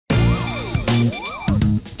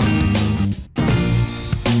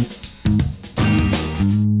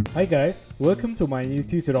Hi guys, welcome to my new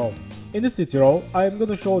tutorial. In this tutorial, I am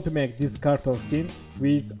gonna show to make this cartoon scene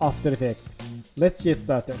with After Effects. Let's get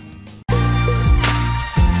started.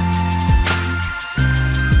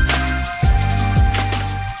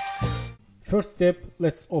 First step,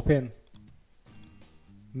 let's open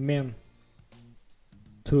Main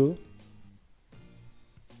 2.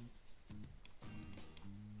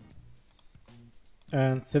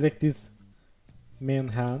 And select this main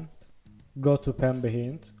hand, go to pen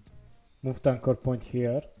behind, move the anchor point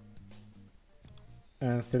here,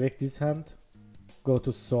 and select this hand, go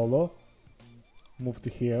to solo, move to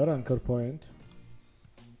here, anchor point.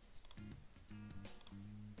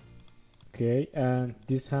 Okay, and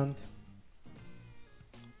this hand,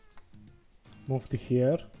 move to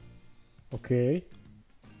here. Okay,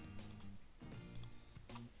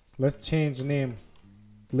 let's change name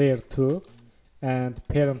layer 2 and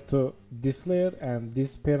parent to this layer and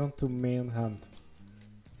this parent to main hand.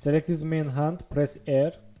 Select this main hand, press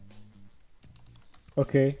R.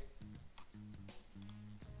 Okay,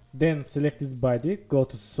 then select this body, go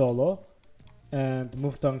to solo and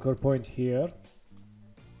move the anchor point here.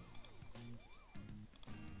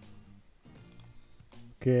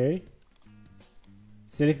 Okay,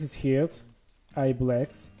 select this head, eye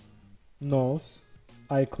blacks, nose,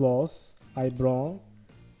 eye close, eyebrow,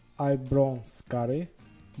 eyebrow scary,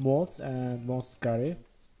 modes and mode scary.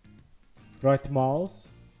 Right mouse,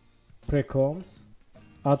 precoms,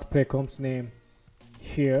 add precoms name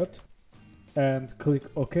here and click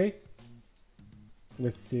OK.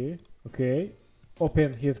 Let's see. Okay,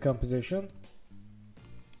 open head composition.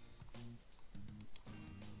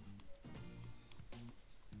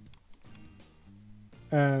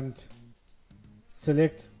 And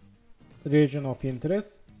select region of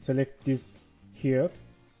interest, select this here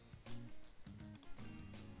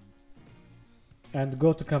and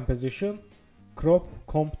go to composition, crop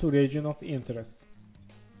comp to region of interest.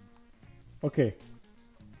 Okay,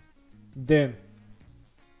 then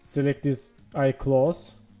select this eye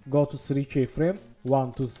close, go to 3 keyframe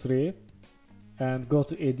 1 to 3 and go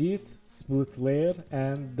to edit, split layer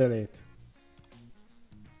and delete.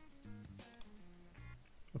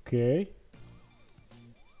 Okay,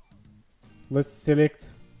 let's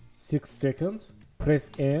select 6 seconds,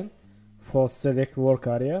 press N for select work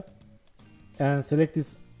area and select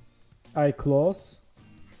this eye close,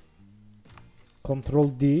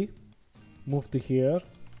 Ctrl D, move to here,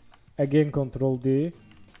 again Ctrl D,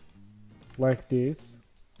 like this.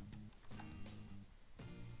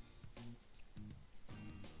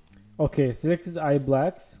 Okay, select this eye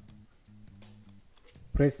blacks,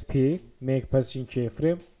 press P, make position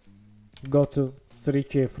keyframe, go to 3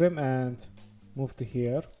 keyframe and move to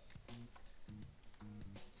here.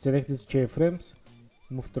 Select these keyframes,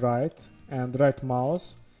 move to right and right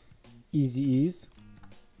mouse, easy ease.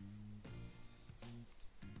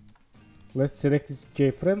 Let's select these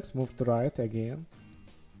keyframes, move to right again.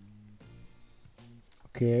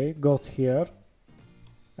 Okay, go to here,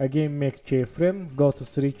 again make keyframe, go to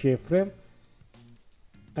 3 keyframe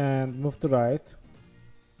and move to right.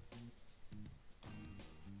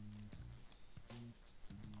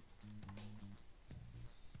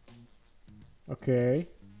 Okay,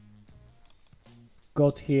 go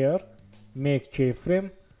to here, make keyframe,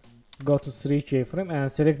 go to 3 keyframe and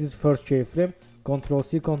select this first keyframe, Ctrl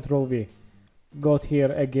C, Ctrl V. Go to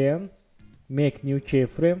here again, make new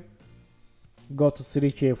keyframe, go to 3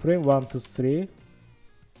 keyframe 1 to 3,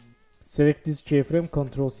 select this keyframe,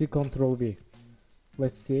 Ctrl C, Ctrl V.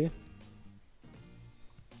 Let's see.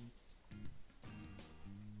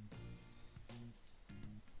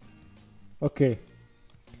 Okay,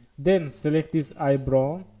 then select this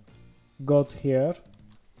eyebrow, go to here,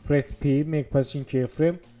 press P, make position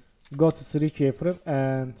keyframe, go to 3 keyframe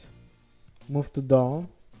and move to down.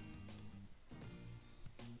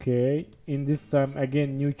 Okay, in this time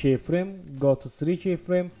again new keyframe, go to 3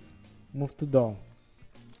 keyframe, move to down.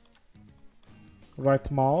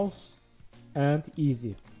 Right mouse and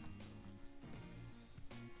easy.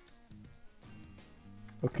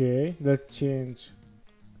 Okay, let's change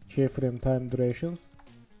keyframe time durations.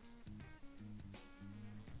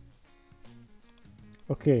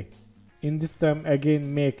 Okay, in this time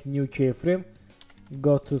again make new keyframe,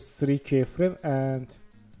 go to 3 keyframe and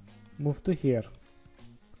move to here.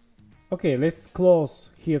 Okay, let's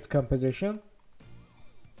close head composition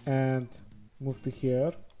and move to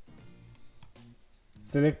here.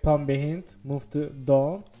 Select pan behind, move to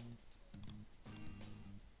down.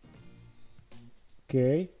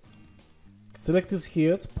 Okay, select this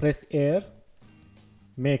head, press R,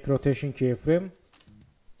 make rotation keyframe,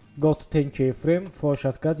 go to 10 keyframe. For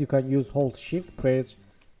shortcut you can use hold shift, press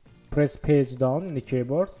page down in the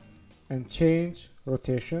keyboard and change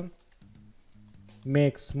rotation,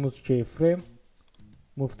 make smooth keyframe,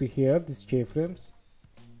 move to here, these keyframes.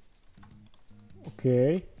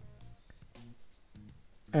 Okay,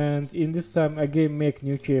 and in this time again make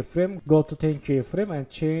new keyframe, go to 10 keyframe and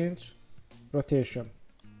change rotation.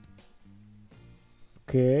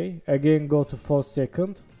 Okay, again go to 4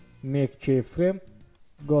 second, make keyframe,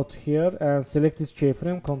 go to here and select this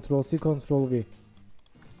keyframe, Ctrl C, Ctrl V.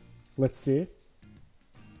 Let's see.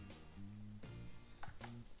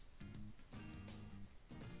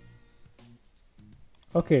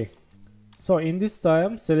 Okay, so in this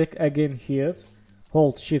time select again here,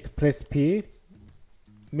 hold shift, press P,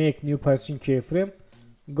 make new position keyframe,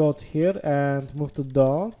 go to here and move to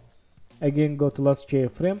down, again go to last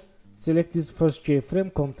keyframe, select this first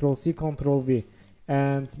keyframe, Ctrl C, Ctrl V,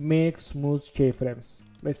 and make smooth keyframes.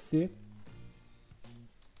 Let's see.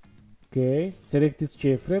 Okay, select this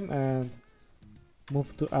keyframe and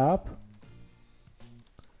move to up.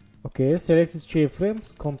 Okay, select this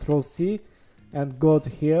keyframes, Ctrl C, and go to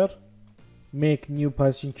here, make new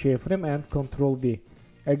position keyframe and Ctrl V.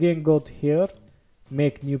 Again go to here,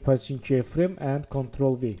 make new position keyframe and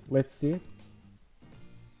Ctrl V. Let's see.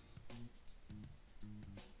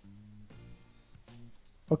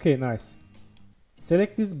 Okay, nice.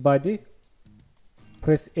 Select this body,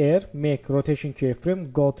 press R, make rotation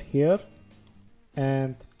keyframe, go to here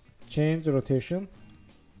and change rotation.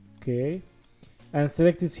 Okay, and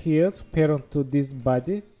select this here, parent to this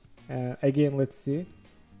body. Again, let's see.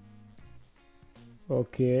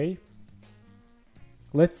 Okay,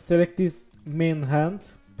 let's select this main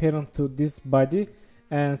hand, parent to this body,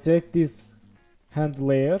 and select this hand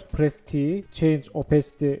layer, press T, change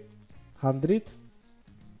opacity 100.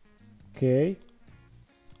 Okay,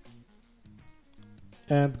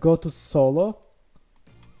 and go to solo,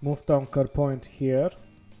 move to anchor point here.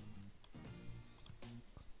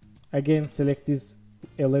 Again select this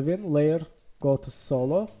 11 layer, go to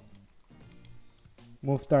solo,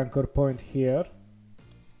 move to anchor point here,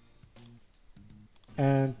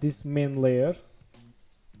 and this main layer,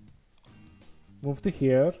 move to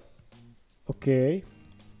here. Okay,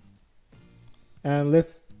 and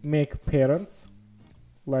let's make parents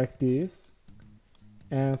like this,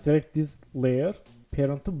 and select this layer,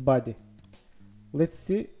 parent to body. Let's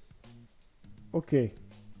see. Okay,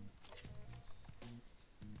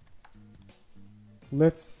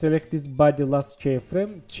 let's select this body last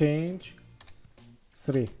keyframe, change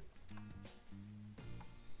 3,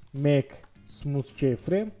 make smooth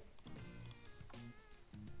keyframe.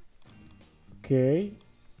 Okay,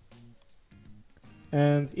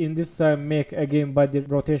 and in this time make again body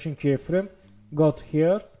rotation keyframe, go to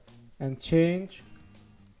here and change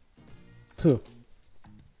 2.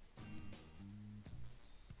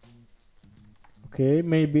 Okay,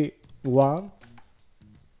 maybe 1.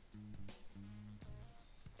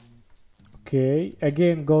 Okay,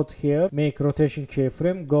 again go to here, make rotation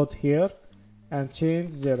keyframe, go to here and change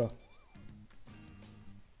 0.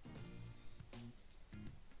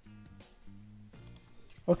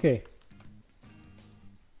 Okay,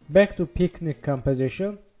 back to picnic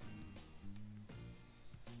composition,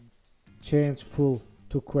 change full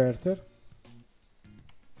to quarter,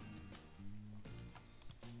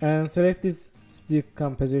 and select this stick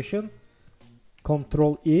composition,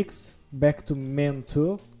 Ctrl X, back to main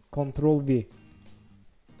 2, Ctrl V.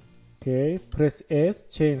 Okay, press S,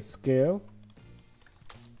 change scale.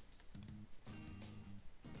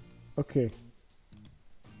 Okay,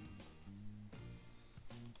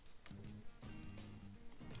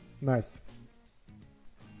 nice.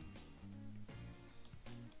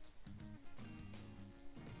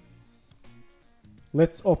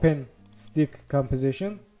 Let's open stick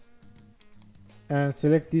composition and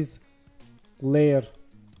select this layer.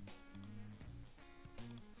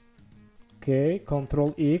 Okay,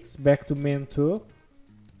 Ctrl X, back to main 2,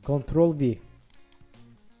 Ctrl V.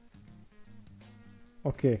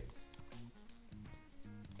 Okay,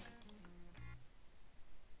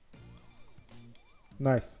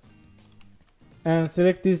 nice. And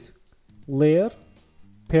select this layer,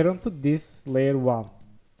 parent to this layer 1.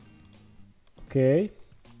 Okay,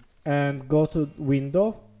 and go to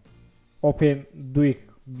window, open Duik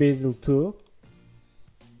Bassel 2,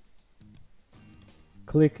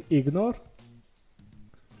 click ignore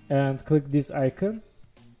and click this icon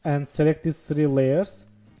and select these 3 layers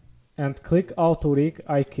and click auto rig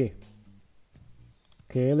IK.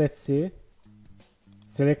 Okay, let's see.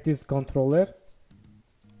 Select this controller.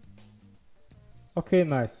 Okay,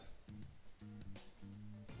 nice.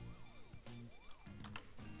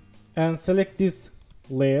 And select these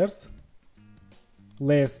layers,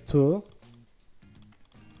 layers 2,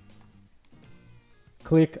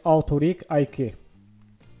 click auto rig I key.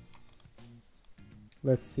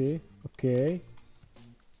 Let's see. Okay,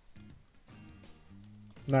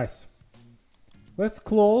 nice. Let's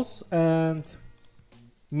close and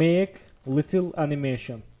make little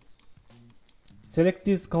animation. Select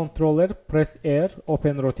this controller, press R,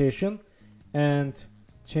 open rotation and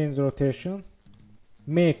change rotation.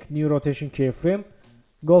 Make new rotation keyframe,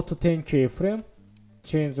 go to 10 keyframe,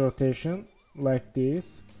 change rotation like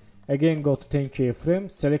this. Again go to 10 keyframe,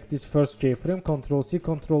 select this first keyframe, Ctrl C,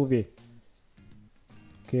 Ctrl V.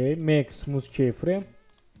 Okay, make smooth keyframe.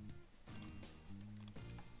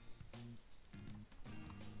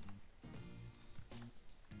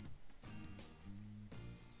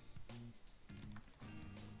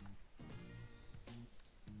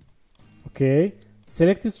 Okay,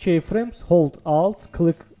 select these keyframes, hold Alt,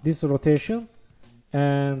 click this rotation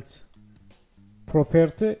and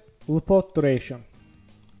property loop duration.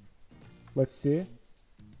 Let's see.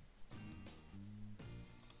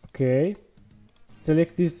 Okay,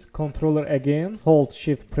 select this controller again, hold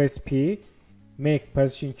Shift, press P, make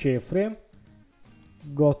position keyframe,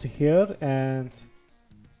 go to here and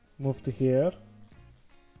move to here.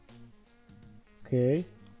 Okay,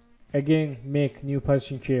 again make new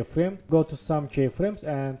position keyframe, go to some keyframes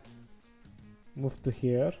and move to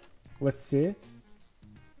here. Let's see.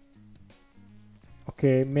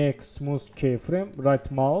 Okay, make smooth keyframe, right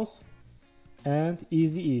mouse and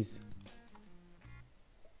easy ease.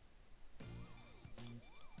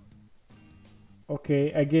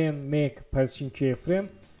 Okay, again make position keyframe,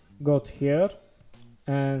 go to here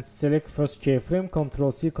and select first keyframe,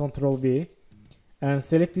 Ctrl C, Ctrl V and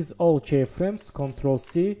select these all keyframes, Ctrl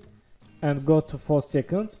C and go to 4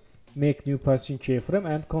 seconds, make new position keyframe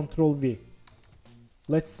and Ctrl V.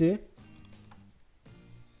 Let's see.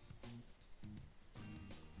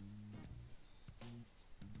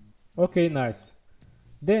 Okay, nice.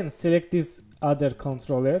 Then select this other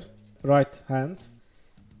controller, right hand,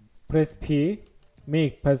 press P,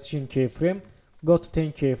 make position keyframe, go to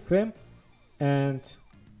 10 keyframe and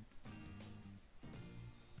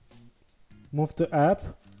move to app,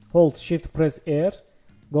 hold Shift, press R,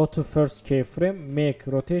 go to first keyframe, make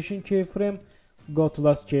rotation keyframe, go to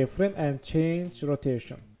last keyframe and change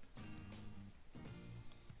rotation.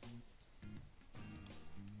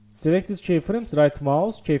 Select these keyframes, right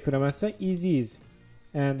mouse, keyframe assign, easy ease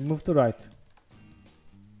and move to right.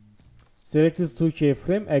 Select these two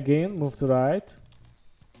keyframe, again move to right.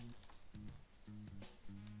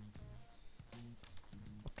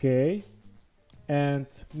 Okay, and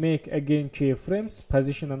make again keyframes,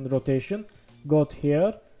 position and rotation, go to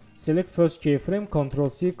here, select first keyframe,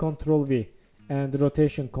 Ctrl C, Ctrl V and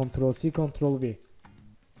rotation, Ctrl C, Ctrl V.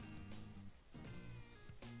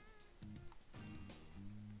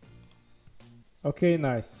 Okay,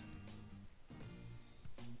 nice.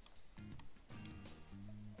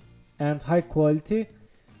 And high quality,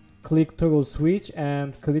 click toggle switch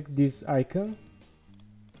and click this icon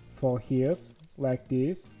for here like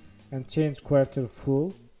this and change quarter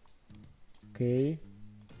full. Okay,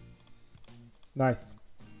 nice.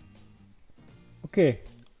 Okay,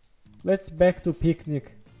 let's back to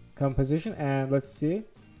picnic composition and let's see.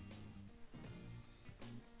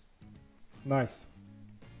 Nice.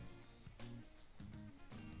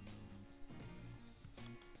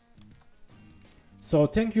 So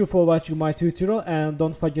thank you for watching my tutorial and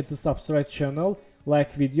don't forget to subscribe channel,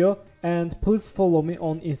 like video and please follow me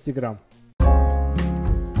on Instagram.